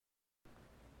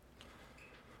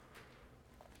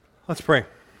Let's pray.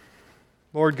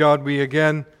 Lord God, we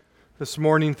again this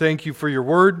morning thank you for your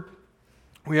word.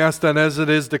 We ask that as it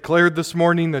is declared this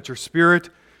morning, that your Spirit,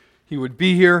 he would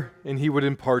be here and he would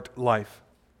impart life.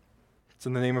 It's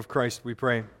in the name of Christ we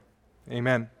pray.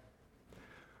 Amen.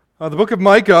 The book of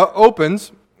Micah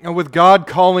opens with God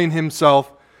calling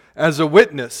himself as a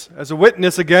witness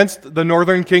against the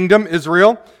northern kingdom,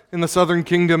 Israel, and the southern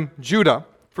kingdom, Judah,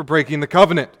 for breaking the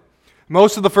covenant.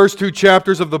 Most of the first two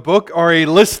chapters of the book are a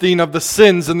listing of the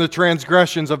sins and the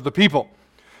transgressions of the people.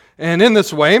 And in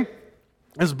this way,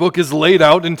 this book is laid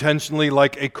out intentionally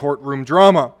like a courtroom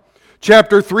drama.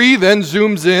 Chapter 3 then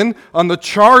zooms in on the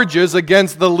charges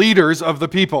against the leaders of the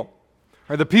people.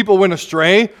 The people went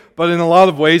astray, but in a lot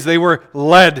of ways they were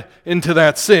led into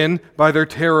that sin by their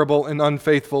terrible and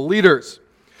unfaithful leaders.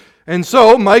 And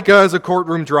so Micah is a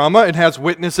courtroom drama. It has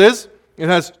witnesses. It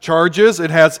has charges,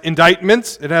 it has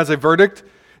indictments, it has a verdict,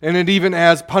 and it even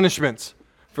has punishments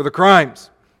for the crimes.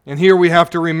 And here we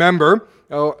have to remember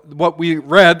what we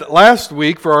read last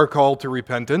week for our call to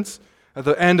repentance at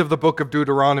the end of the book of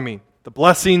Deuteronomy, the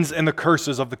blessings and the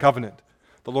curses of the covenant.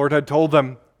 The Lord had told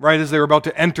them right as they were about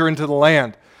to enter into the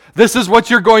land, this is what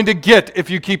you're going to get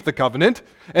if you keep the covenant,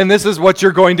 and this is what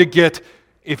you're going to get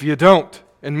if you don't.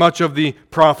 And much of the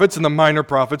prophets and the minor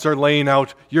prophets are laying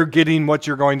out, you're getting what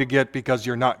you're going to get because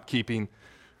you're not keeping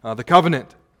the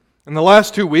covenant. In the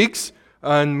last 2 weeks,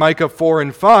 in Micah 4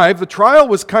 and 5, the trial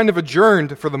was kind of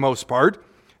adjourned for the most part,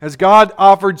 as God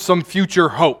offered some future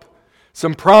hope,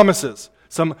 some promises,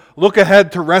 some look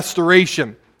ahead to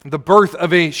restoration, the birth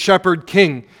of a shepherd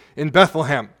king in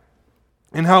Bethlehem,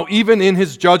 and how even in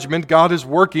his judgment, God is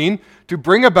working to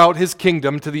bring about his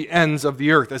kingdom to the ends of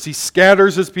the earth as he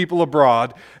scatters his people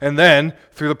abroad, and then,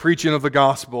 through the preaching of the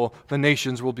gospel, the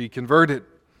nations will be converted.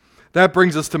 That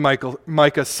brings us to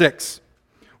Micah 6.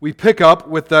 We pick up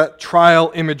with that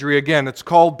trial imagery again. It's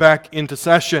called back into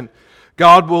session.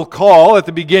 God will call at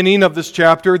the beginning of this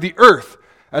chapter the earth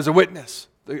as a witness.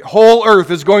 The whole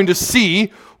earth is going to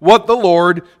see what the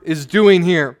Lord is doing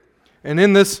here. And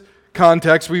in this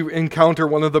context, we encounter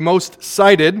one of the most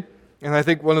cited, and I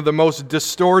think one of the most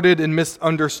distorted and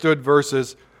misunderstood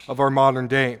verses of our modern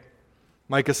day.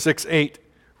 Micah 6:8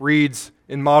 reads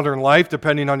in modern life,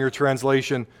 depending on your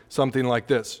translation, something like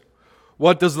this.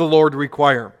 What does the Lord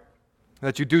require?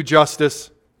 That you do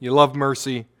justice, you love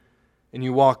mercy, and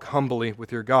you walk humbly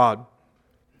with your God.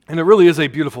 And it really is a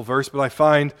beautiful verse, but I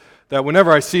find that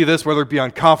whenever I see this, whether it be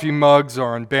on coffee mugs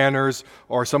or on banners,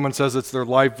 or someone says it's their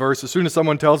life verse, as soon as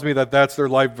someone tells me that that's their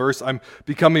life verse, I'm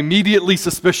become immediately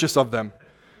suspicious of them.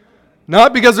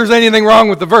 Not because there's anything wrong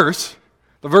with the verse.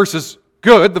 The verse is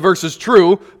good, the verse is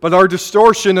true, but our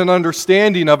distortion and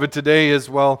understanding of it today is,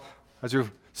 well, as you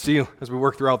see as we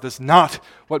work throughout this, not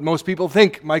what most people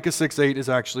think Micah 6:8 is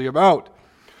actually about.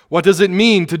 What does it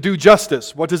mean to do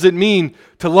justice? What does it mean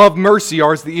to love mercy,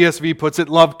 or as the ESV puts it,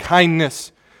 love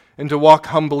kindness, and to walk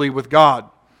humbly with God?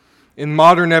 In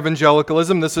modern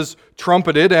evangelicalism, this is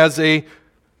trumpeted as a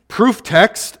proof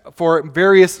text for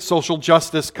various social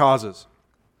justice causes.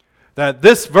 That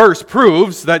this verse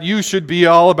proves that you should be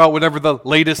all about whatever the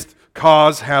latest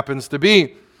cause happens to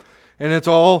be. And it's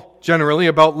all generally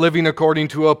about living according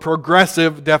to a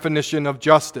progressive definition of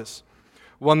justice,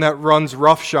 one that runs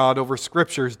roughshod over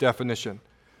Scripture's definition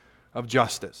of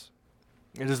justice.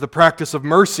 It is the practice of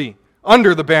mercy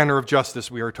under the banner of justice,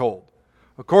 we are told.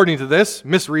 According to this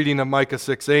misreading of Micah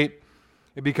 6:8,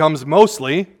 it becomes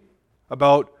mostly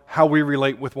about how we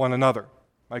relate with one another.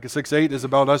 Micah 6:8 is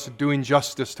about us doing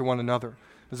justice to one another.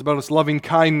 It's about us loving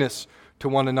kindness to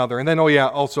one another. And then,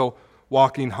 also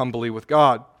walking humbly with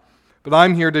God. But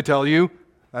I'm here to tell you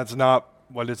that's not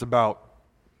what it's about.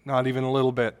 Not even a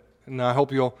little bit. And I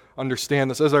hope you'll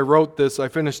understand this. As I wrote this, I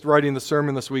finished writing the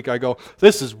sermon this week, I go,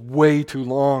 this is way too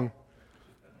long.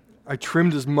 I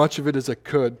trimmed as much of it as I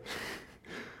could.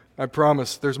 I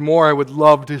promise. There's more I would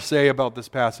love to say about this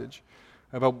passage.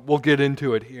 We'll get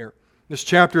into it here. This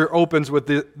chapter opens with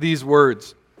these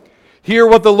words. Hear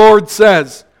what the Lord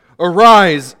says.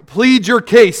 Arise, plead your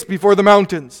case before the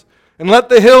mountains, and let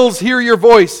the hills hear your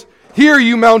voice. Hear,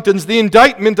 you mountains, the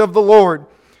indictment of the Lord,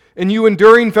 and you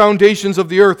enduring foundations of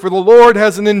the earth. For the Lord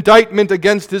has an indictment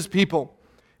against his people,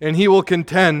 and he will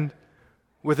contend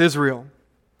with Israel.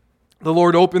 The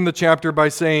Lord opened the chapter by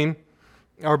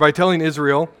telling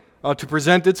Israel to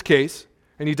present its case,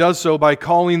 and he does so by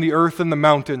calling the earth and the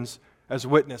mountains as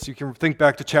witness. You can think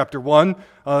back to chapter 1.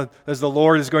 As the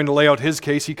Lord is going to lay out his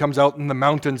case, he comes out and the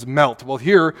mountains melt. Well,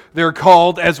 here they're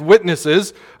called as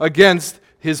witnesses against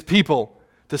his people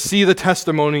to see the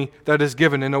testimony that is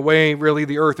given. In a way, really,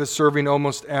 the earth is serving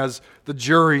almost as the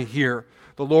jury here.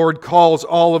 the Lord calls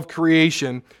all of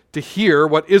creation to hear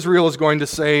what Israel is going to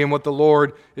say and what the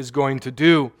Lord is going to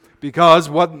do. Because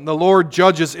when the Lord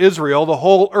judges Israel, the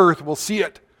whole earth will see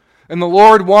it. And the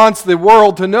Lord wants the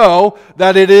world to know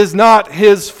that it is not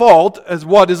His fault as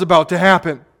what is about to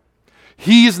happen.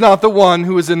 He is not the one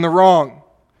who is in the wrong.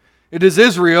 It is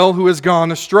Israel who has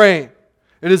gone astray.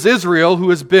 It is Israel who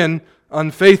has been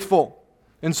unfaithful.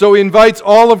 And so He invites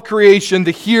all of creation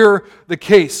to hear the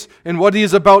case. And what He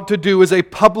is about to do is a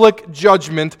public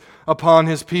judgment upon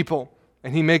His people.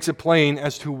 And He makes it plain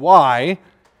as to why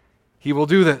He will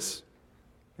do this.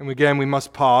 And again, we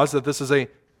must pause that this is a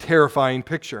terrifying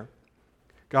picture.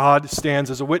 God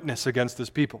stands as a witness against His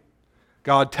people.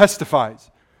 God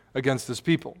testifies against His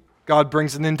people. God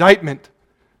brings an indictment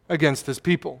against His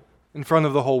people in front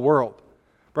of the whole world.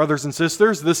 Brothers and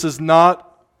sisters, this is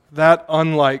not that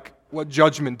unlike what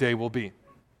Judgment Day will be.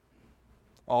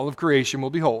 All of creation will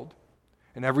behold,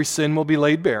 and every sin will be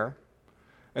laid bare,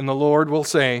 and the Lord will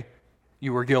say,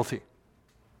 "You were guilty.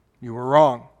 You were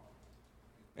wrong."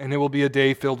 And it will be a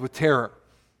day filled with terror,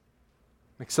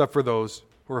 except for those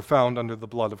who are found under the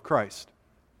blood of Christ.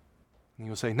 And He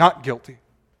will say, "Not guilty."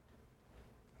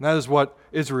 And that is what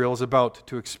Israel is about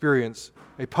to experience,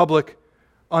 a public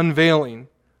unveiling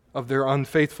of their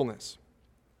unfaithfulness.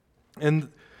 And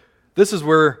this is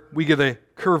where we get a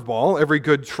curveball. Every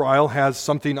good trial has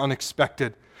something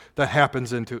unexpected that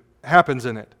happens in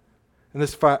it.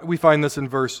 And we find this in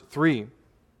verse 3.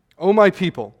 "O my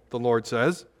people," the Lord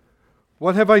says,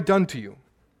 "what have I done to you?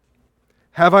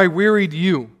 Have I wearied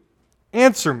you?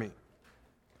 Answer me."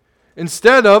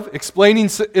 Instead of explaining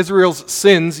Israel's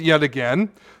sins yet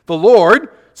again, the Lord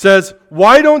says,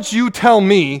 "Why don't you tell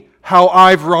me how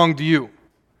I've wronged you?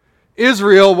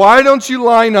 Israel, why don't you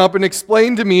line up and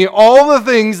explain to me all the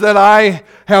things that I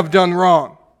have done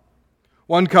wrong?"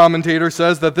 One commentator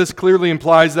says that this clearly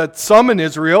implies that some in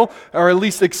Israel are at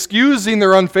least excusing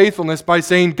their unfaithfulness by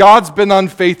saying God's been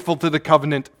unfaithful to the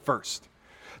covenant first.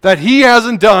 That He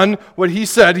hasn't done what He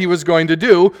said He was going to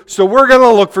do, so we're going to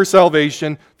look for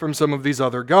salvation from some of these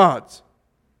other gods.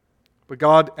 But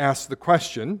God asks the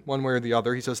question, one way or the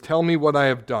other. He says, "Tell me what I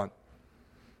have done.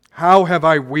 How have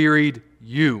I wearied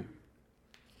you?"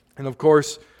 And of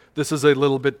course, this is a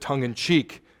little bit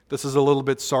tongue-in-cheek. This is a little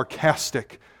bit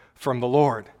sarcastic from the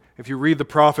Lord. If you read the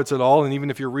prophets at all, and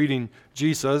even if you're reading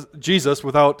Jesus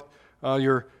without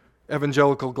your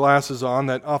evangelical glasses on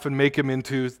that often make Him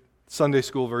into Sunday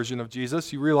school version of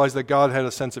Jesus, you realize that God had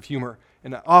a sense of humor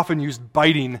and often used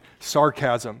biting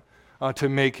sarcasm to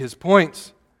make His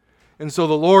points. And so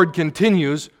the Lord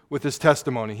continues with His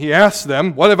testimony. He asks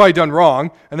them, "What have I done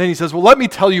wrong?" And then He says, "Well, let me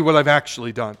tell you what I've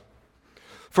actually done.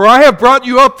 For I have brought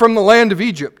you up from the land of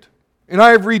Egypt, and I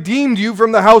have redeemed you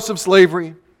from the house of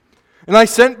slavery. And I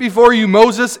sent before you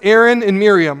Moses, Aaron, and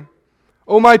Miriam.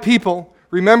 O my people,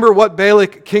 remember what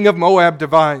Balak, king of Moab,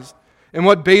 devised, and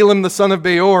what Balaam the son of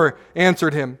Beor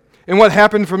answered him, and what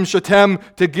happened from Shittim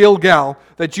to Gilgal,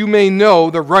 that you may know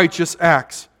the righteous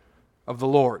acts of the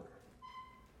Lord."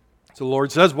 So the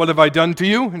Lord says, "What have I done to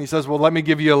you?" And He says, "Well, let me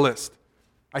give you a list.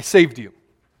 I saved you.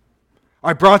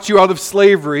 I brought you out of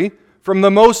slavery from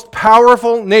the most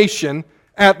powerful nation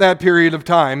at that period of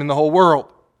time in the whole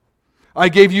world. I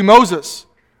gave you Moses.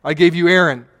 I gave you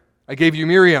Aaron. I gave you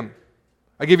Miriam.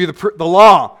 I gave you the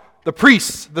law, the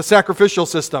priests, the sacrificial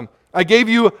system. I gave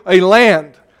you a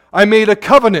land. I made a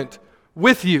covenant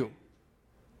with you.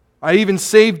 I even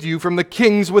saved you from the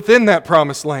kings within that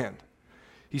promised land."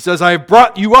 He says, "I have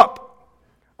brought you up.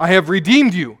 I have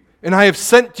redeemed you, and I have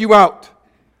sent you out.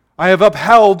 I have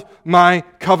upheld my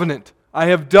covenant. I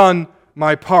have done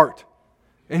my part."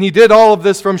 And He did all of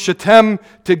this from Shittim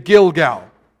to Gilgal.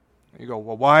 You go,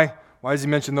 well, why? Why does He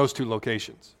mention those two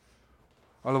locations?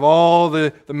 Out of all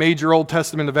the major Old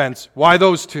Testament events, why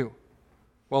those two?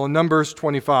 Well, in Numbers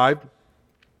 25,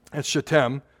 at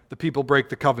Shittim, the people break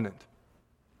the covenant.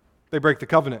 They break the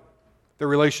covenant. Their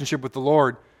relationship with the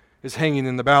Lord is hanging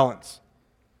in the balance.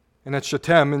 And at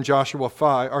Shittim in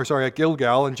at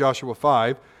Gilgal in Joshua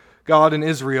 5, God and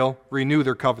Israel renew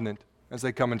their covenant as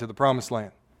they come into the promised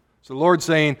land. So the Lord's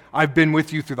saying, "I've been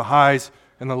with you through the highs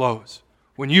and the lows.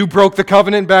 When you broke the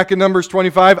covenant back in Numbers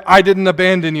 25, I didn't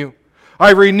abandon you.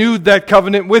 I renewed that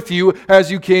covenant with you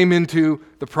as you came into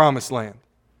the promised land."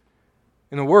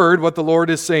 In a word, what the Lord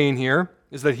is saying here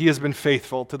is that He has been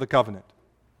faithful to the covenant.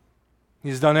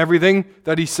 He's done everything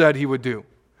that He said He would do,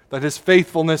 that His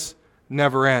faithfulness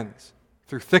never ends,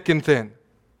 through thick and thin.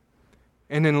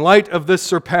 And in light of this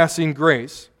surpassing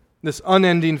grace, this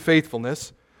unending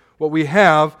faithfulness, what we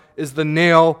have is the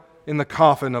nail in the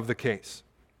coffin of the case.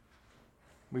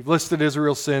 We've listed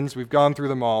Israel's sins. We've gone through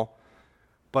them all.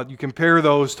 But you compare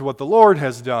those to what the Lord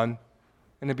has done,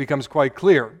 and it becomes quite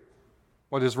clear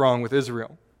what is wrong with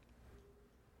Israel.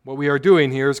 What we are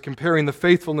doing here is comparing the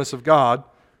faithfulness of God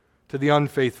to the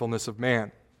unfaithfulness of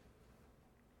man.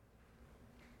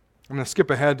 I'm going to skip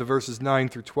ahead to verses 9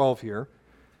 through 12 here.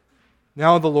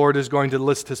 Now the Lord is going to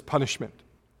list his punishment.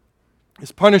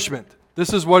 His punishment.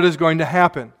 This is what is going to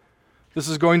happen. This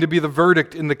is going to be the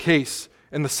verdict in the case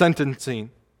and the sentencing.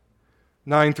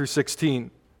 9 through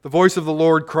 16. The voice of the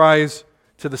Lord cries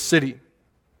to the city.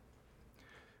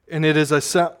 And it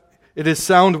is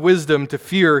sound wisdom to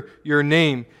fear your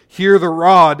name. Hear the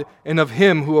rod and of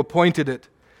him who appointed it.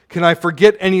 Can I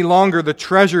forget any longer the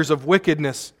treasures of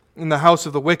wickedness in the house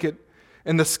of the wicked,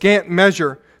 and the scant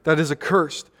measure that is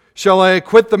accursed? Shall I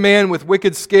acquit the man with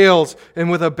wicked scales and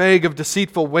with a bag of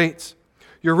deceitful weights?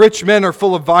 Your rich men are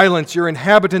full of violence, your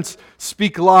inhabitants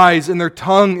speak lies, and their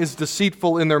tongue is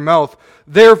deceitful in their mouth.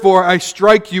 Therefore I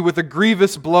strike you with a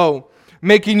grievous blow,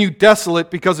 making you desolate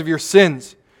because of your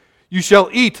sins. You shall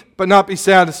eat, but not be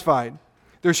satisfied.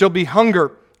 There shall be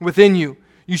hunger within you.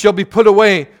 You shall be put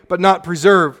away, but not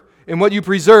preserve. And what you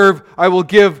preserve I will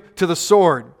give to the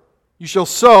sword. You shall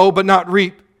sow, but not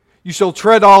reap. You shall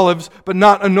tread olives, but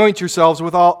not anoint yourselves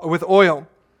with oil.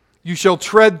 You shall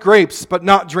tread grapes, but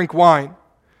not drink wine.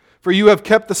 For you have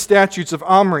kept the statutes of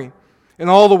Omri, and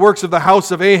all the works of the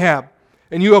house of Ahab,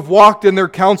 and you have walked in their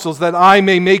counsels, that I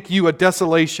may make you a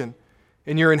desolation,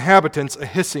 and your inhabitants a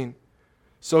hissing.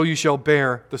 So you shall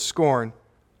bear the scorn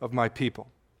of my people.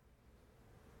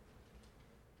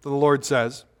 The Lord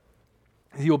says,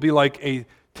 he will be like a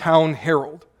town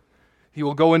herald. He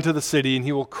will go into the city and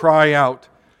he will cry out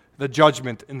the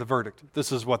judgment and the verdict.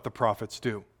 This is what the prophets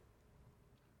do.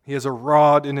 He has a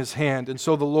rod in his hand, and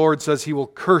so the Lord says he will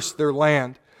curse their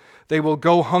land. They will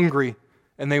go hungry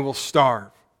and they will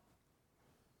starve.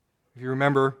 If you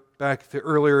remember back to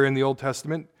earlier in the Old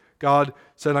Testament, God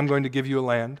said, I'm going to give you a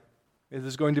land. It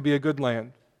is going to be a good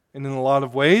land. And in a lot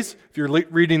of ways, if you're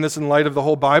reading this in light of the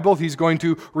whole Bible, he's going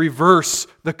to reverse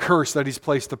the curse that he's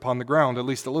placed upon the ground, at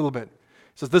least a little bit.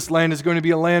 He says this land is going to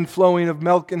be a land flowing of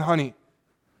milk and honey.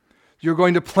 You're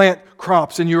going to plant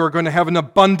crops and you are going to have an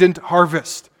abundant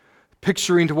harvest,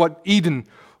 picturing to what Eden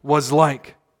was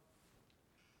like.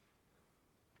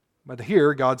 But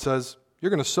here, God says,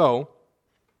 you're going to sow,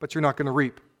 but you're not going to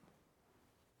reap.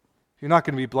 You're not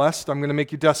going to be blessed. I'm going to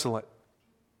make you desolate.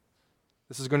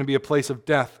 This is going to be a place of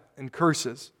death and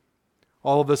curses.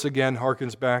 All of this again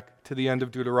harkens back to the end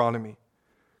of Deuteronomy.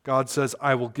 God says,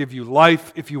 I will give you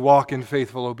life if you walk in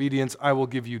faithful obedience. I will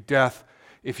give you death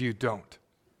if you don't.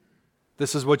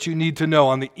 This is what you need to know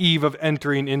on the eve of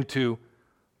entering into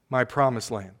my promised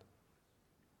land.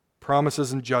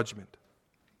 Promises and judgment.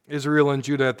 Israel and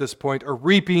Judah at this point are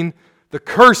reaping the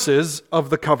curses of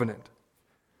the covenant.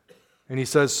 And he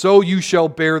says, so you shall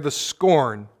bear the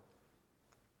scorn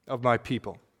of my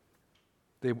people.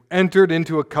 They entered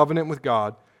into a covenant with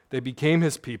God. They became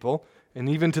his people. And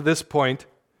even to this point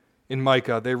in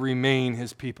Micah, they remain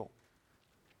his people.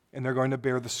 And they're going to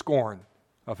bear the scorn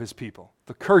of his people,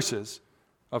 the curses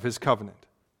of his covenant.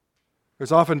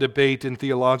 There's often debate in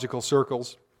theological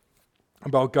circles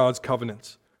about God's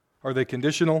covenants. Are they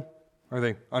conditional? Are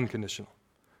they unconditional?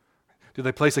 Do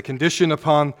they place a condition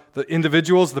upon the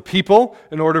individuals, the people,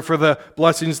 in order for the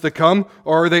blessings to come?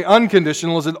 Or are they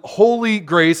unconditional? Is it holy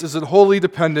grace? Is it wholly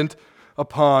dependent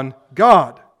upon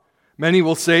God? Many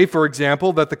will say, for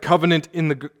example, that the covenant in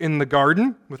the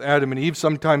garden with Adam and Eve,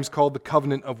 sometimes called the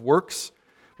covenant of works,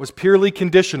 was purely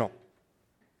conditional.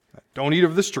 Don't eat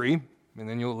of this tree, and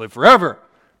then you'll live forever.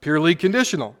 Purely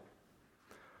conditional.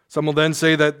 Some will then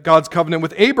say that God's covenant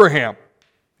with Abraham,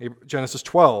 Genesis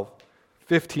 12,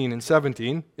 15 and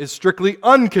 17, is strictly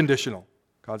unconditional.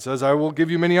 God says, I will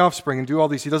give you many offspring and do all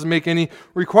these. He doesn't make any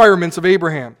requirements of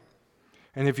Abraham.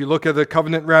 And if you look at the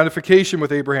covenant ratification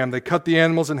with Abraham, they cut the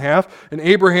animals in half, and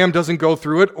Abraham doesn't go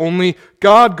through it, only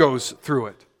God goes through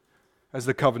it as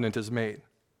the covenant is made.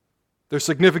 There's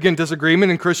significant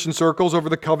disagreement in Christian circles over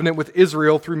the covenant with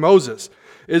Israel through Moses.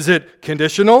 Is it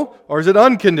conditional or is it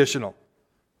unconditional?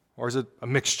 Or is it a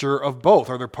mixture of both?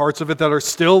 Are there parts of it that are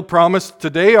still promised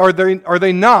today? Are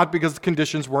they not because the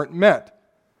conditions weren't met?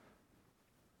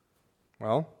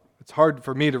 Well, it's hard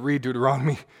for me to read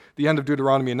Deuteronomy, the end of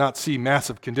Deuteronomy, and not see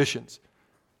massive conditions.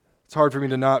 It's hard for me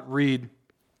to not read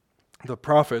the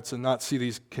prophets and not see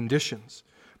these conditions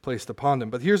placed upon them.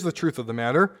 But here's the truth of the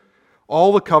matter.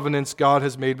 All the covenants God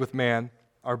has made with man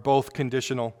are both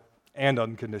conditional and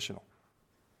unconditional.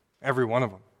 Every one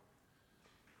of them.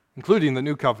 Including the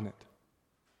new covenant.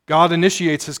 God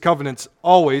initiates his covenants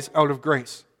always out of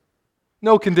grace.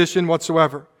 No condition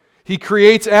whatsoever. He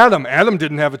creates Adam. Adam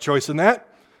didn't have a choice in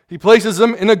that. He places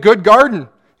them in a good garden.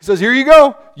 He says, here you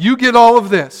go. You get all of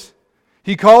this.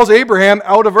 He calls Abraham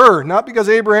out of Ur, not because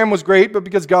Abraham was great, but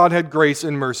because God had grace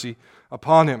and mercy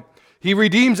upon him. He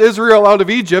redeems Israel out of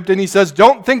Egypt, and he says,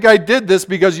 don't think I did this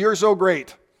because you're so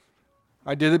great.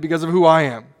 I did it because of who I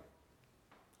am.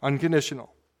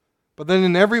 Unconditional. But then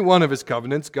in every one of his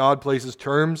covenants, God places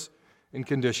terms and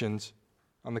conditions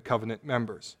on the covenant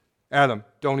members. Adam,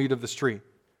 don't eat of this tree.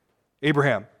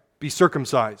 Abraham, be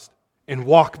circumcised and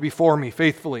walk before me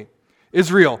faithfully.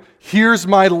 Israel, here's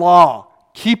my law.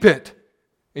 Keep it,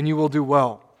 and you will do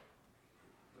well.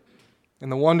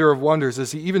 And the wonder of wonders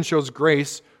is he even shows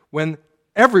grace when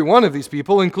every one of these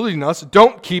people, including us,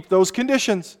 don't keep those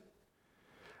conditions.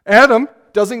 Adam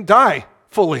doesn't die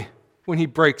fully when he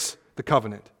breaks the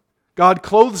covenant. God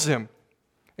clothes him,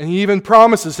 and he even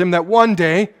promises him that one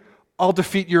day I'll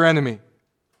defeat your enemy.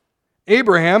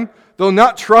 Abraham, though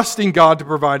not trusting God to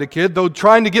provide a kid, though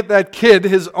trying to get that kid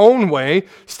his own way,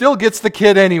 still gets the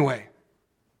kid anyway.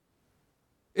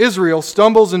 Israel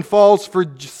stumbles and falls for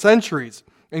centuries,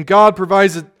 and God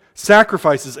provides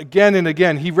sacrifices again and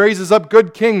again. He raises up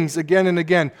good kings again and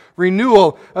again,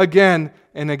 renewal again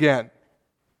and again.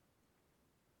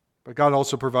 But God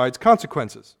also provides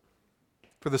consequences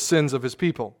for the sins of his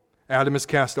people. Adam is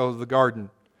cast out of the garden.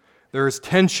 There is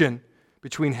tension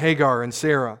between Hagar and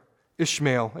Sarah,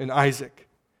 Ishmael and Isaac.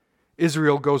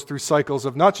 Israel goes through cycles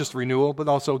of not just renewal, but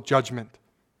also judgment,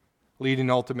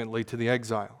 leading ultimately to the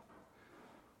exile.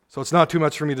 So it's not too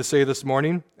much for me to say this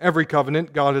morning. Every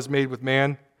covenant God has made with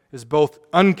man is both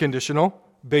unconditional,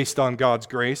 based on God's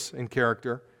grace and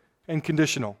character, and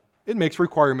conditional. It makes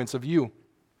requirements of you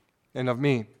and of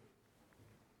me.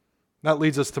 That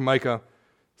leads us to Micah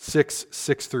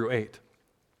 6:6-8.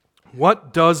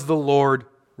 What does the Lord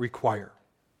require?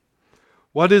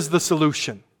 What is the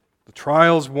solution? The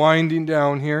trial's winding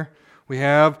down here. We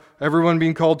have everyone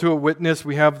being called to a witness.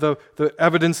 We have the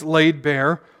evidence laid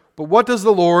bare. But what does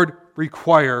the Lord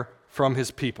require from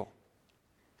his people?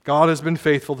 God has been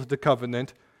faithful to the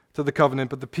covenant,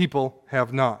 but the people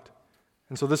have not.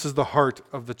 And so this is the heart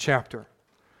of the chapter.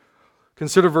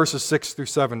 Consider verses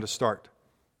 6-7 to start.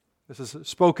 This is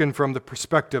spoken from the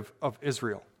perspective of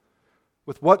Israel.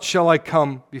 With what shall I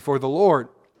come before the Lord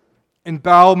and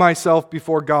bow myself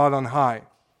before God on high?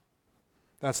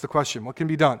 That's the question. What can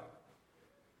be done?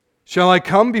 Shall I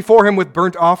come before him with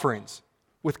burnt offerings,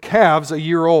 with calves a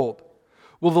year old?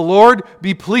 Will the Lord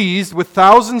be pleased with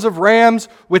thousands of rams,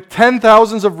 with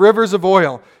 10,000s of rivers of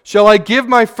oil? Shall I give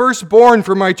my firstborn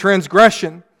for my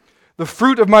transgression, the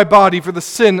fruit of my body for the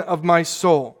sin of my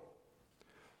soul?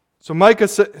 So Micah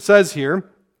says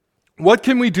here, what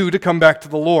can we do to come back to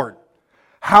the Lord?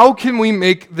 How can we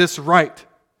make this right?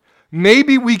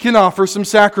 Maybe we can offer some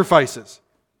sacrifices.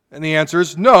 And the answer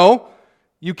is no,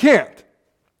 you can't.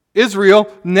 Israel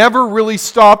never really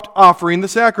stopped offering the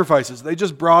sacrifices. They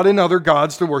just brought in other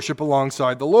gods to worship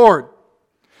alongside the Lord.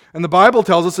 And the Bible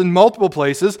tells us in multiple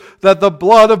places that the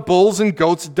blood of bulls and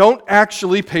goats don't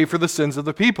actually pay for the sins of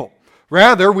the people.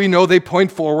 Rather, we know they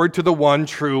point forward to the one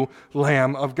true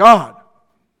Lamb of God.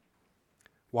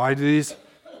 Why do these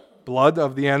blood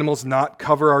of the animals not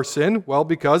cover our sin? Well,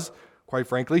 because, quite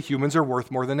frankly, humans are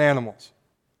worth more than animals.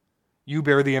 You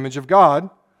bear the image of God,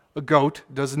 a goat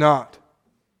does not.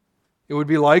 It would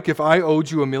be like if I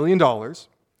owed you $1 million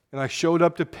and I showed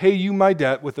up to pay you my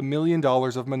debt with $1 million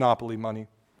of Monopoly money.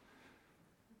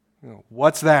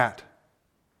 What's that?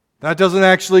 That doesn't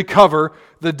actually cover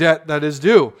the debt that is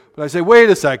due. But I say, wait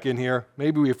a second here.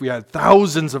 Maybe if we had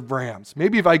thousands of rams,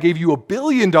 maybe if I gave you $1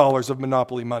 billion of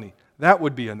Monopoly money, that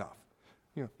would be enough.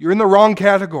 You're in the wrong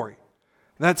category.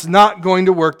 That's not going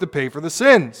to work to pay for the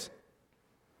sins.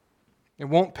 It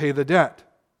won't pay the debt.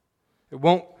 It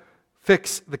won't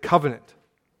fix the covenant.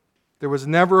 That was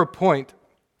never the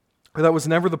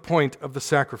point of the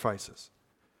sacrifices.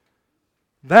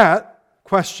 That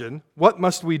question, what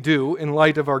must we do in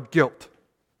light of our guilt?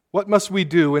 What must we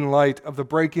do in light of the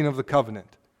breaking of the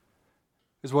covenant?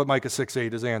 Is what Micah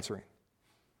 6:8 is answering,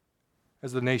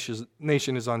 as the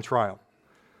nation is on trial.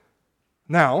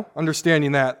 Now,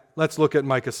 understanding that, let's look at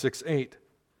Micah 6:8.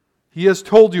 He has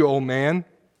told you, O man,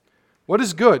 what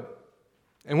is good,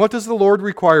 and what does the Lord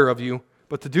require of you,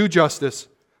 but to do justice,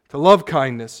 to love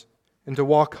kindness, and to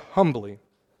walk humbly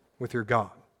with your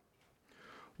God.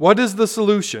 What is the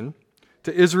solution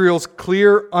to Israel's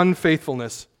clear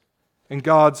unfaithfulness and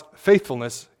God's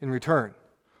faithfulness in return?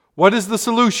 What is the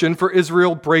solution for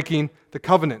Israel breaking the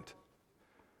covenant?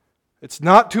 It's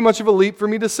not too much of a leap for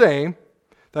me to say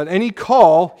that any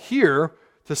call here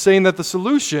to saying that the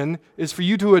solution is for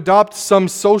you to adopt some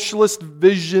socialist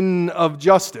vision of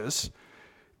justice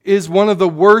is one of the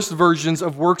worst versions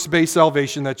of works-based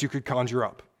salvation that you could conjure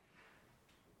up.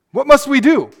 What must we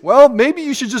do? Well, maybe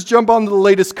you should just jump on the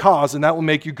latest cause and that will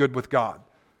make you good with God.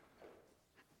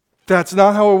 That's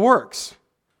not how it works.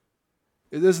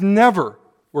 It has never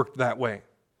worked that way.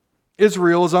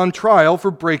 Israel is on trial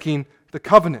for breaking the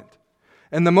covenant.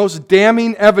 And the most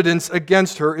damning evidence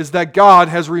against her is that God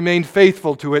has remained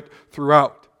faithful to it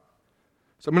throughout.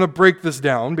 So I'm going to break this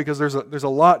down because there's a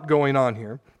lot going on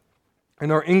here.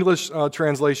 And our English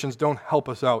translations don't help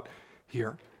us out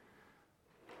here.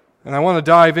 And I want to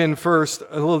dive in first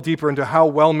a little deeper into how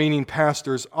well-meaning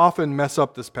pastors often mess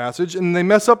up this passage. And they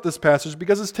mess up this passage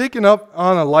because it's taken up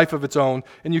on a life of its own,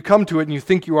 and you come to it and you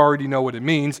think you already know what it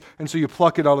means, and so you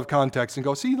pluck it out of context and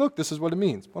go, see, look, this is what it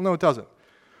means. Well, no, it doesn't.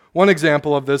 One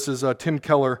example of this is Tim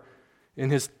Keller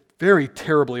in his very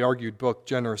terribly argued book,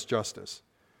 Generous Justice.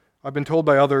 I've been told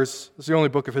by others, it's the only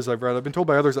book of his I've read, I've been told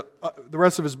by others that the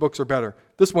rest of his books are better.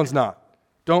 This one's not.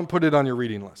 Don't put it on your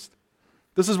reading list.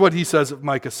 This is what he says of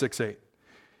Micah 6:8.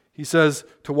 He says,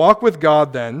 to walk with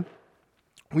God then,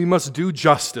 we must do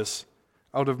justice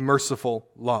out of merciful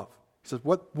love. He says,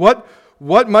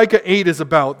 what Micah 8 is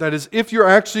about, that is, if you're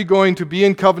actually going to be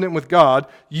in covenant with God,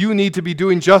 you need to be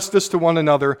doing justice to one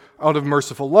another out of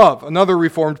merciful love. Another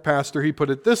Reformed pastor, he put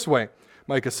it this way,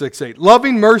 Micah 6:8.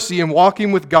 Loving mercy and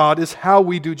walking with God is how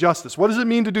we do justice. What does it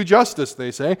mean to do justice,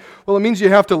 they say? Well, it means you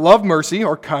have to love mercy,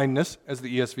 or kindness, as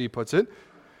the ESV puts it,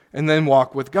 and then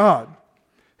walk with God.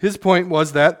 His point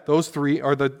was that those three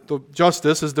are the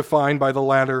justice is defined by the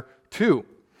latter two.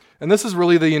 And this is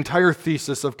really the entire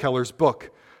thesis of Keller's book.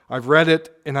 I've read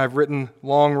it and I've written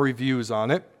long reviews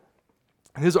on it.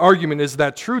 And his argument is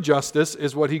that true justice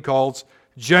is what he calls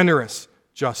generous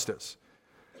justice.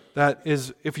 That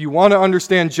is, if you want to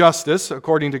understand justice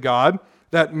according to God,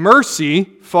 that mercy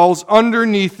falls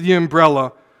underneath the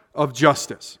umbrella of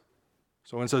justice.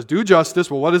 So when it says do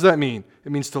justice, well, what does that mean?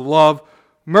 It means to love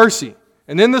mercy.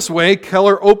 And in this way,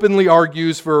 Keller openly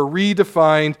argues for a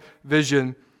redefined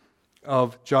vision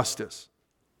of justice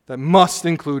that must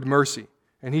include mercy.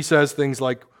 And he says things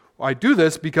like, well, I do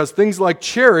this because things like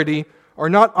charity are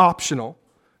not optional,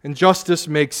 and justice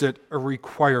makes it a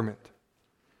requirement.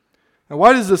 Now,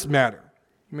 why does this matter?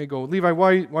 You may go, Levi,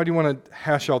 why do you want to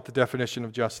hash out the definition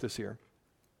of justice here?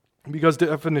 Because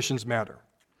definitions matter.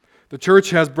 The church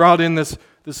has brought in this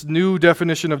new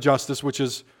definition of justice, which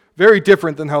is very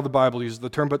different than how the Bible uses the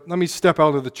term, but let me step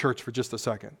out of the church for just a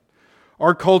second.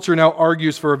 Our culture now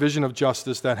argues for a vision of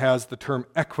justice that has the term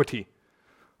equity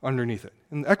underneath it.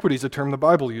 And equity is a term the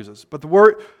Bible uses, but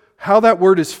how that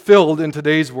word is filled in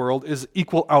today's world is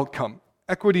equal outcome.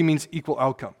 Equity means equal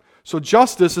outcome. So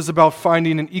justice is about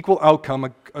finding an equal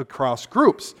outcome across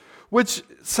groups, which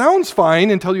sounds fine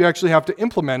until you actually have to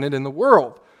implement it in the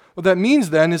world. What that means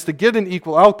then is to get an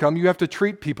equal outcome, you have to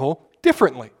treat people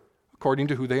differently according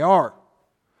to who they are.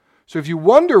 So if you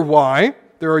wonder why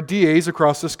there are DAs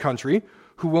across this country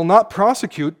who will not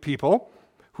prosecute people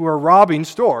who are robbing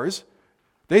stores,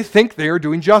 they think they are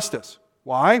doing justice.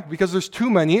 Why? Because there's too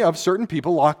many of certain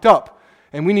people locked up,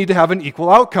 and we need to have an equal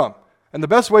outcome. And the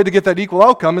best way to get that equal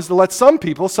outcome is to let some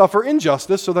people suffer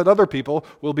injustice so that other people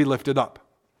will be lifted up.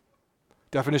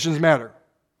 Definitions matter.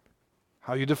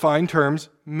 How you define terms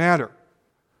matter.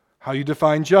 How you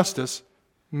define justice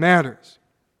matters.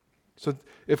 So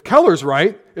if Keller's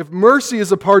right, if mercy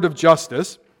is a part of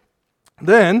justice,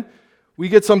 then we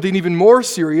get something even more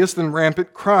serious than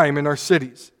rampant crime in our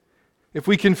cities. If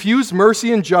we confuse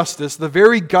mercy and justice, the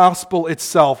very gospel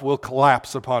itself will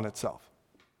collapse upon itself.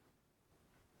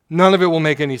 None of it will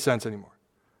make any sense anymore.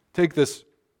 Take this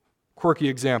quirky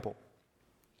example.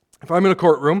 If I'm in a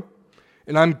courtroom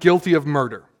and I'm guilty of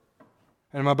murder,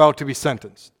 and I'm about to be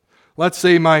sentenced. Let's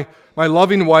say my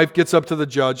loving wife gets up to the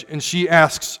judge and she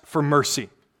asks for mercy.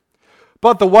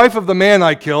 But the wife of the man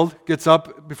I killed gets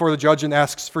up before the judge and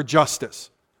asks for justice.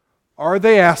 Are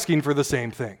they asking for the same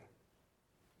thing?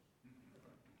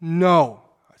 No.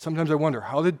 Sometimes I wonder,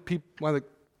 how do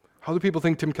people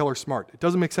think Tim Keller's smart? It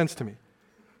doesn't make sense to me.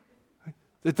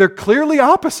 That they're clearly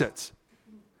opposites.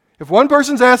 If one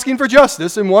person's asking for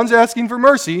justice and one's asking for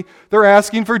mercy, they're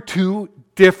asking for two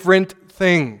different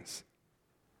things.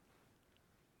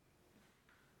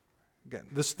 Again,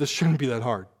 this shouldn't be that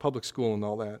hard. Public school and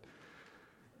all that.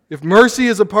 If mercy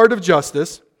is a part of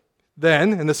justice,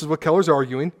 then, and this is what Keller's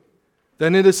arguing,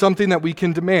 then it is something that we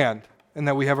can demand and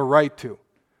that we have a right to.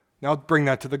 Now bring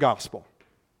that to the gospel.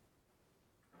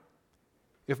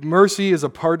 If mercy is a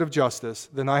part of justice,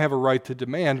 then I have a right to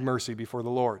demand mercy before the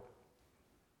Lord.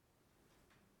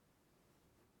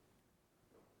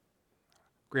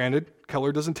 Granted,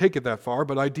 Keller doesn't take it that far,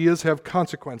 but ideas have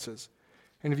consequences.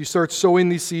 And if you start sowing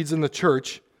these seeds in the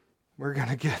church, we're going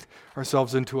to get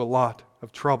ourselves into a lot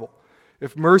of trouble.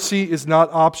 If mercy is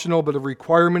not optional but a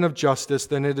requirement of justice,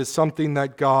 then it is something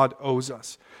that God owes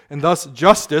us. And thus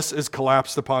justice is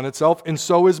collapsed upon itself, and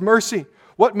so is mercy.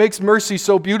 What makes mercy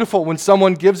so beautiful when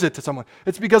someone gives it to someone?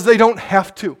 It's because they don't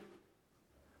have to.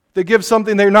 They give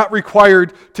something they're not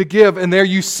required to give, and there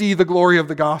you see the glory of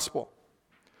the gospel.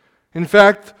 In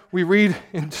fact, we read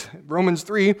in Romans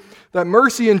 3 that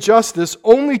mercy and justice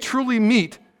only truly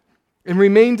meet and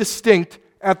remain distinct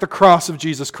at the cross of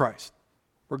Jesus Christ,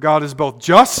 where God is both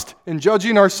just in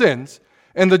judging our sins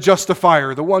and the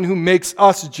justifier, the one who makes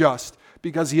us just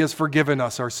because he has forgiven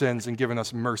us our sins and given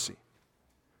us mercy.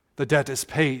 The debt is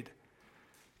paid.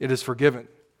 It is forgiven.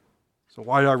 So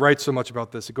why do I write so much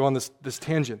about this? I go on this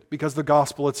tangent. Because the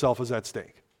gospel itself is at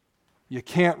stake. You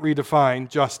can't redefine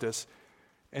justice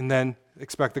and then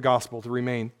expect the gospel to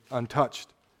remain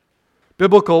untouched.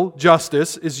 Biblical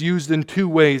justice is used in two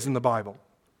ways in the Bible.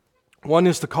 One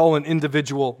is to call an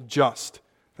individual just.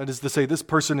 That is to say, this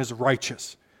person is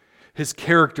righteous. His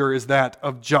character is that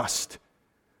of just.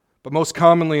 But most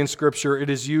commonly in Scripture,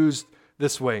 it is used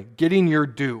this way: getting your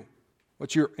due,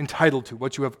 what you're entitled to,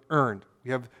 what you have earned. We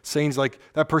have sayings like,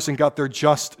 that person got their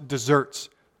just deserts.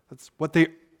 That's what they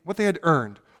had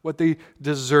earned, what they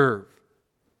deserve.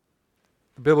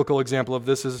 The biblical example of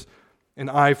this is an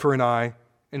eye for an eye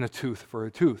and a tooth for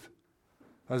a tooth.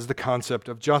 That is the concept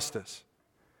of justice.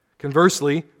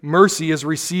 Conversely, mercy is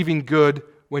receiving good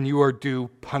when you are due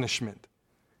punishment.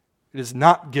 It is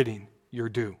not getting your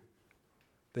due.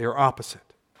 They are opposite.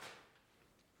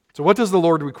 So what does the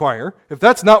Lord require? If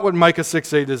that's not what Micah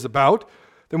 6:8 is about,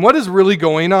 then what is really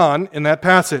going on in that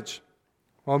passage?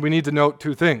 Well, we need to note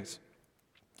two things.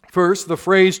 First, the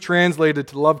phrase translated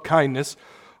to love kindness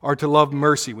or to love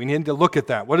mercy. We need to look at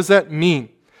that. What does that mean?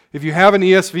 If you have an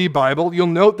ESV Bible, you'll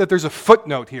note that there's a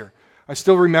footnote here. I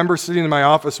still remember sitting in my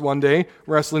office one day,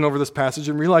 wrestling over this passage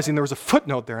and realizing there was a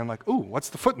footnote there. I'm like, ooh, what's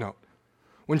the footnote?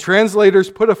 When translators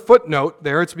put a footnote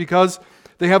there, it's because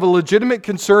they have a legitimate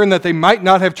concern that they might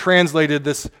not have translated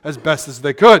this as best as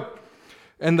they could.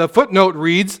 And the footnote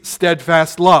reads,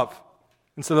 steadfast love,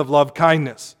 instead of love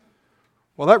kindness.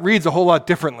 Well, that reads a whole lot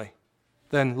differently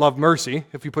than love mercy,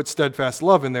 if you put steadfast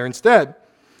love in there instead.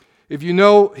 If you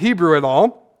know Hebrew at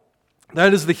all,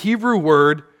 that is the Hebrew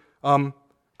word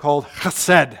called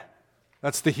chesed.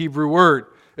 That's the Hebrew word.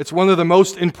 It's one of the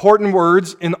most important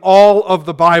words in all of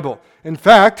the Bible. In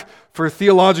fact, for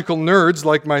theological nerds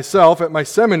like myself at my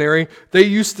seminary, they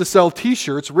used to sell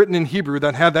t-shirts written in Hebrew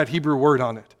that had that Hebrew word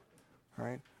on it. All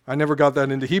right? I never got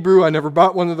that into Hebrew. I never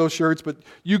bought one of those shirts, but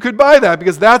you could buy that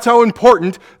because that's how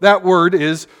important that word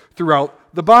is throughout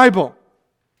the Bible.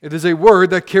 It is a word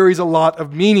that carries a lot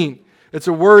of meaning. It's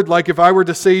a word like if I were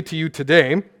to say to you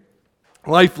today,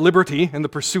 life, liberty, and the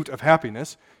pursuit of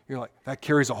happiness, you're like, that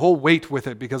carries a whole weight with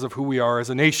it because of who we are as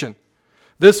a nation.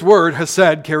 This word,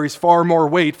 hesed, carries far more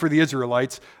weight for the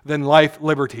Israelites than life,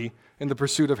 liberty, and the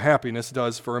pursuit of happiness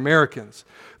does for Americans.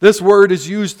 This word is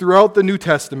used throughout the New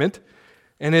Testament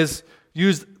and is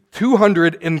used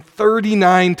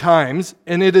 239 times,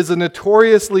 and it is a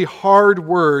notoriously hard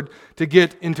word to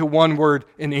get into one word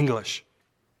in English.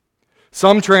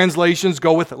 Some translations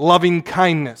go with loving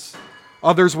kindness,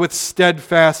 others with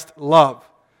steadfast love.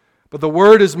 But the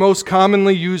word is most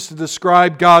commonly used to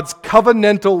describe God's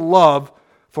covenantal love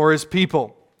for His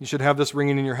people. You should have this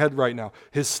ringing in your head right now.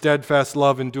 His steadfast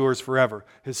love endures forever.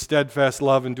 His steadfast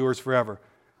love endures forever.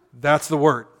 That's the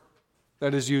word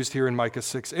that is used here in Micah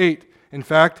 6:8. In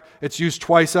fact, it's used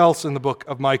twice else in the book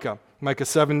of Micah. Micah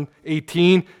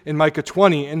 7:18 and Micah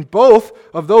 20. In both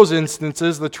of those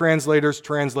instances, the translators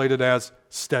translated as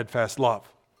steadfast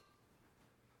love.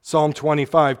 Psalm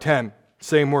 25:10,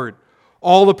 same word.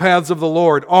 All the paths of the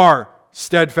Lord are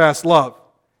steadfast love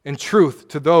and truth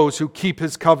to those who keep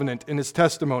His covenant and His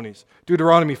testimonies.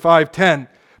 Deuteronomy 5:10,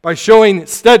 by showing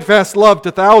steadfast love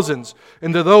to thousands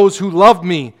and to those who love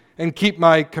me and keep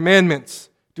my commandments.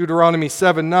 Deuteronomy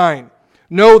 7:9,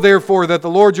 know therefore that the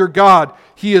Lord your God,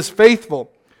 He is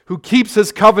faithful, who keeps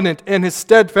His covenant and His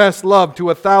steadfast love to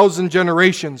 1,000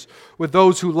 generations with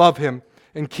those who love Him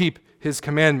and keep His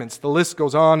commandments. The list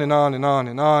goes on and on and on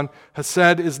and on.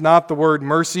 Hesed is not the word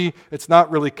mercy. It's not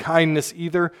really kindness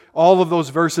either. All of those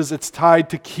verses, it's tied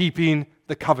to keeping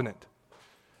the covenant.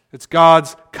 It's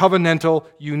God's covenantal,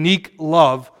 unique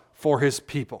love for His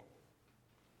people.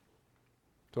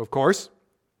 So, of course,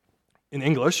 in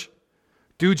English,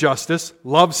 do justice,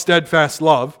 love steadfast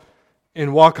love,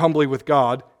 and walk humbly with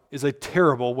God is a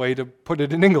terrible way to put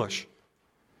it in English.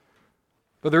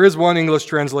 But there is one English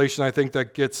translation I think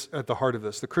that gets at the heart of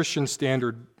this. The Christian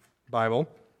Standard Bible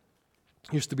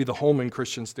used to be the Holman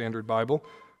Christian Standard Bible.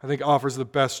 I think offers the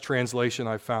best translation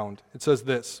I've found. It says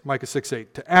this, Micah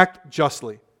 6:8, to act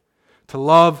justly, to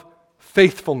love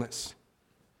faithfulness,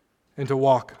 and to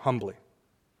walk humbly.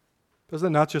 Doesn't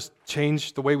it not just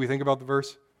change the way we think about the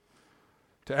verse?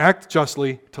 To act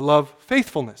justly, to love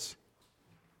faithfulness,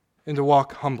 and to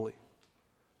walk humbly.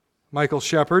 Michael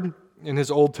Shepherd, in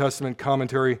his Old Testament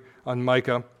commentary on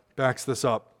Micah, backs this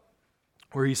up,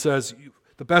 where he says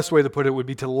the best way to put it would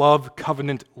be to love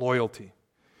covenant loyalty.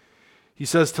 He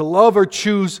says to love or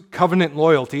choose covenant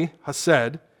loyalty,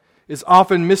 hesed, is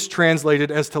often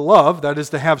mistranslated as to love, that is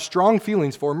to have strong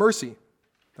feelings for mercy.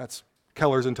 That's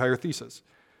Keller's entire thesis.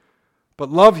 But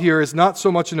love here is not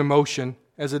so much an emotion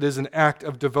as it is an act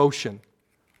of devotion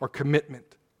or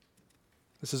commitment.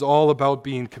 This is all about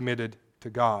being committed to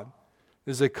God.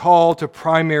 It is a call to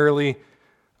primarily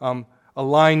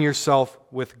align yourself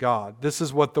with God. This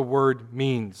is what the word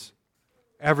means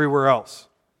everywhere else.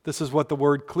 This is what the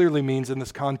word clearly means in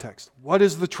this context. What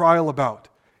is the trial about?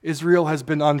 Israel has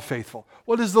been unfaithful.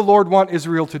 What does the Lord want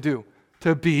Israel to do?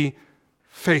 To be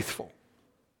faithful.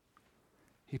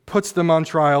 He puts them on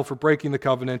trial for breaking the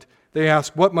covenant. They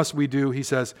ask, what must we do? He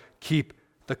says, keep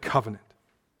the covenant.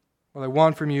 What I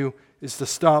want from you is to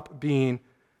stop being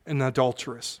an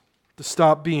adulteress, to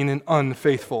stop being an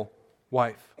unfaithful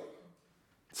wife.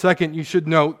 Second, you should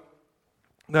note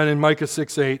that in Micah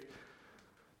 6:8,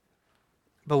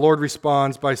 the Lord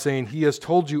responds by saying, He has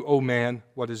told you, O man,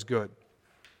 what is good.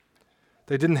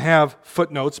 They didn't have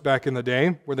footnotes back in the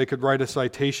day where they could write a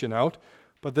citation out,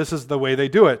 but this is the way they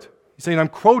do it. He's saying, I'm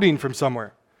quoting from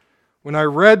somewhere. When I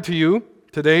read to you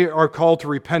today our call to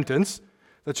repentance,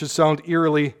 that should sound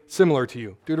eerily similar to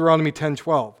you. Deuteronomy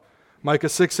 10:12. Micah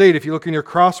 6:8, if you look in your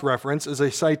cross-reference, is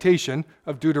a citation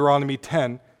of Deuteronomy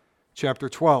 10, chapter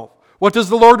 12. What does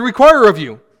the Lord require of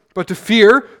you? But to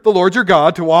fear the Lord your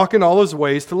God, to walk in all His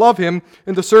ways, to love Him,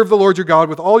 and to serve the Lord your God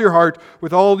with all your heart,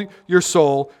 with all your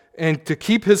soul, and to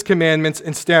keep His commandments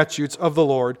and statutes of the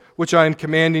Lord, which I am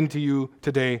commanding to you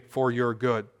today for your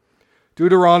good.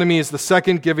 Deuteronomy is the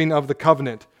second giving of the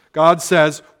covenant. God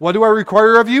says, what do I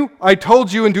require of you? I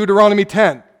told you in Deuteronomy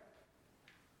 10.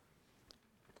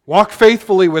 Walk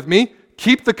faithfully with me,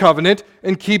 keep the covenant,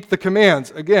 and keep the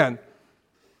commands. Again,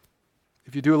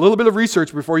 if you do a little bit of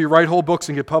research before you write whole books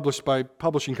and get published by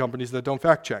publishing companies that don't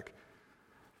fact check,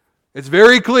 it's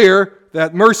very clear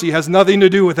that mercy has nothing to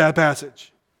do with that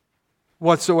passage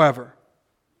whatsoever.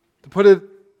 To put it,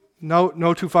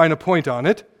 no too fine a point on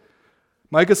it,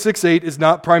 Micah 6:8 is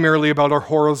not primarily about our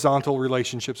horizontal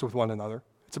relationships with one another.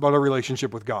 It's about our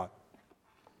relationship with God.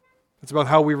 It's about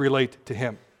how we relate to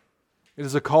Him. It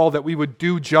is a call that we would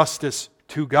do justice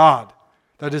to God.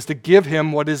 That is to give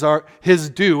Him what is His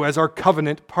due as our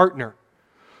covenant partner.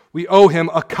 We owe Him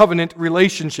a covenant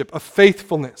relationship, a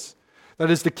faithfulness.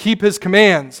 That is to keep His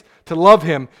commands, to love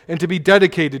Him, and to be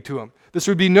dedicated to Him. This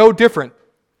would be no different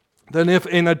than if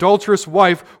an adulterous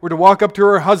wife were to walk up to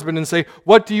her husband and say,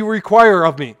 what do you require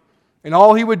of me? And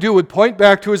all he would do would point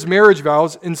back to his marriage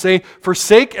vows and say,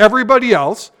 forsake everybody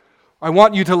else. I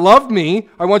want you to love me.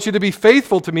 I want you to be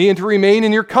faithful to me and to remain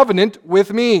in your covenant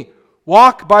with me.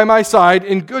 Walk by my side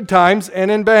in good times and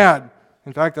in bad.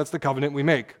 In fact, that's the covenant we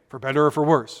make, for better or for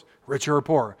worse, rich or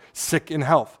poor, sick in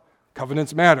health.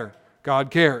 Covenants matter.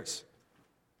 God cares.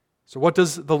 So what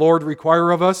does the Lord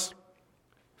require of us?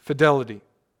 Fidelity.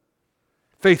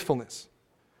 Faithfulness,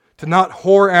 to not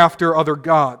whore after other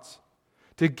gods,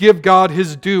 to give God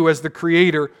His due as the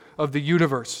creator of the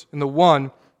universe and the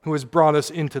one who has brought us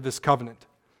into this covenant.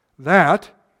 That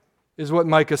is what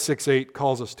Micah 6:8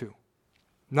 calls us to.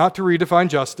 Not to redefine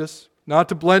justice, not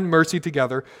to blend mercy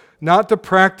together, not to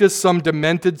practice some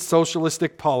demented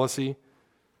socialistic policy,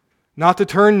 not to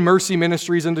turn mercy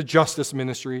ministries into justice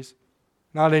ministries,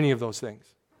 not any of those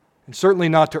things. And certainly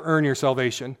not to earn your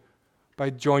salvation by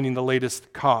joining the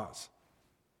latest cause.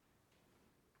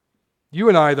 You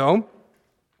and I, though,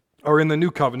 are in the new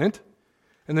covenant,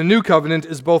 and the new covenant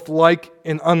is both like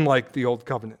and unlike the old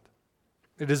covenant.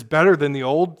 It is better than the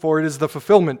old, for it is the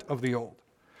fulfillment of the old.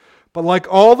 But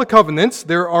like all the covenants,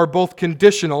 there are both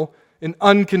conditional and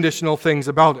unconditional things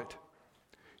about it.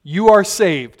 You are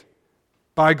saved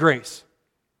by grace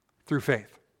through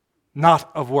faith,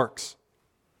 not of works.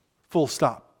 Full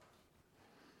stop.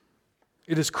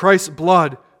 It is Christ's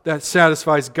blood that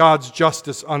satisfies God's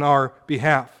justice on our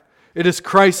behalf. It is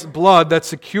Christ's blood that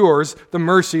secures the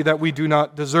mercy that we do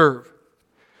not deserve.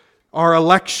 Our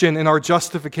election and our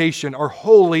justification are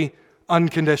wholly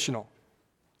unconditional.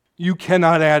 You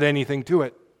cannot add anything to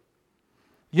it.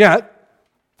 Yet,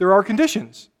 there are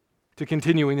conditions to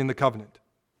continuing in the covenant.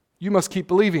 You must keep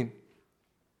believing.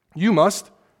 You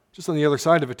must just on the other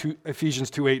side of Ephesians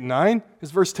 2, 8, and 9,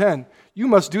 is verse 10. You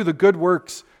must do the good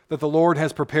works that the Lord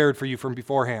has prepared for you from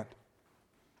beforehand.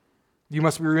 You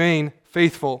must remain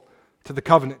faithful to the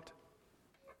covenant.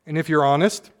 And if you're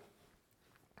honest,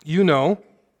 you know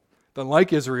that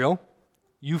like Israel,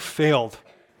 you failed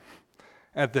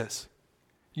at this.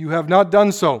 You have not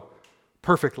done so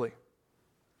perfectly.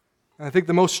 And I think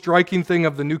the most striking thing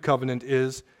of the new covenant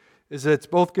is that it's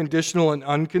both conditional and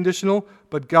unconditional,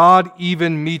 but God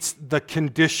even meets the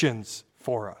conditions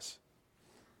for us.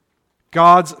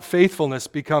 God's faithfulness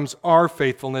becomes our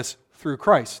faithfulness through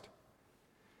Christ.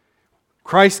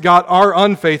 Christ got our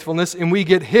unfaithfulness, and we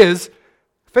get His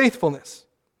faithfulness.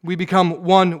 We become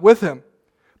one with Him.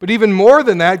 But even more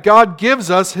than that, God gives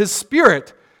us His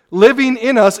Spirit, living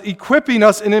in us, equipping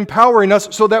us, and empowering us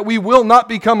so that we will not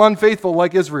become unfaithful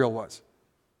like Israel was.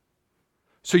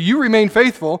 So you remain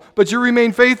faithful, but you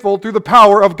remain faithful through the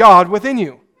power of God within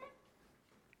you.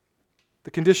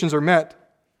 The conditions are met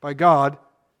by God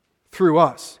through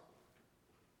us.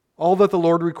 All that the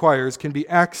Lord requires can be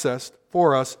accessed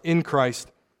for us in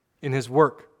Christ, in His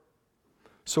work.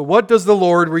 So what does the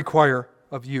Lord require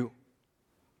of you?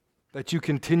 That you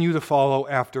continue to follow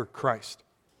after Christ.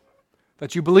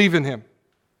 That you believe in Him.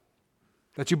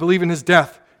 That you believe in His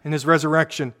death, in His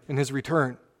resurrection, in His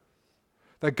return.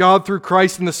 That God, through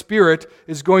Christ and the Spirit,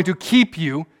 is going to keep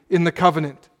you in the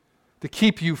covenant, to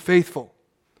keep you faithful.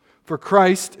 For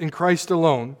Christ and Christ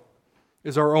alone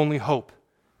is our only hope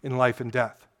in life and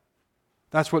death.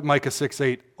 That's what Micah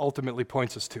 6:8 ultimately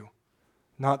points us to,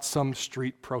 not some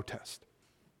street protest.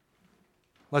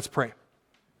 Let's pray.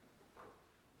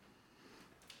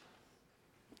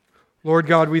 Lord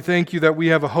God, we thank You that we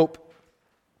have a hope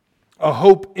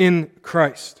in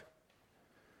Christ.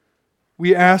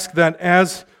 We ask that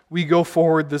as we go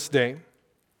forward this day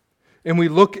and we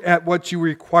look at what You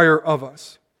require of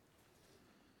us,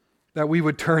 that we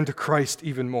would turn to Christ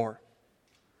even more.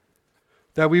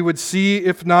 That we would see,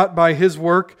 if not by His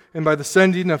work and by the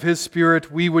sending of His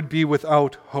Spirit, we would be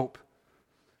without hope.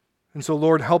 And so,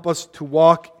 Lord, help us to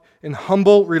walk in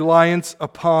humble reliance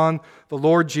upon the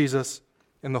Lord Jesus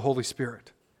and the Holy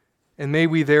Spirit. And may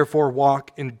we therefore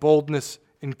walk in boldness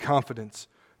and confidence,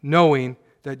 knowing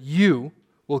that You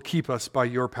will keep us by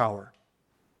Your power.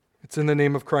 It's in the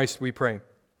name of Christ we pray.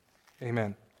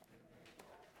 Amen.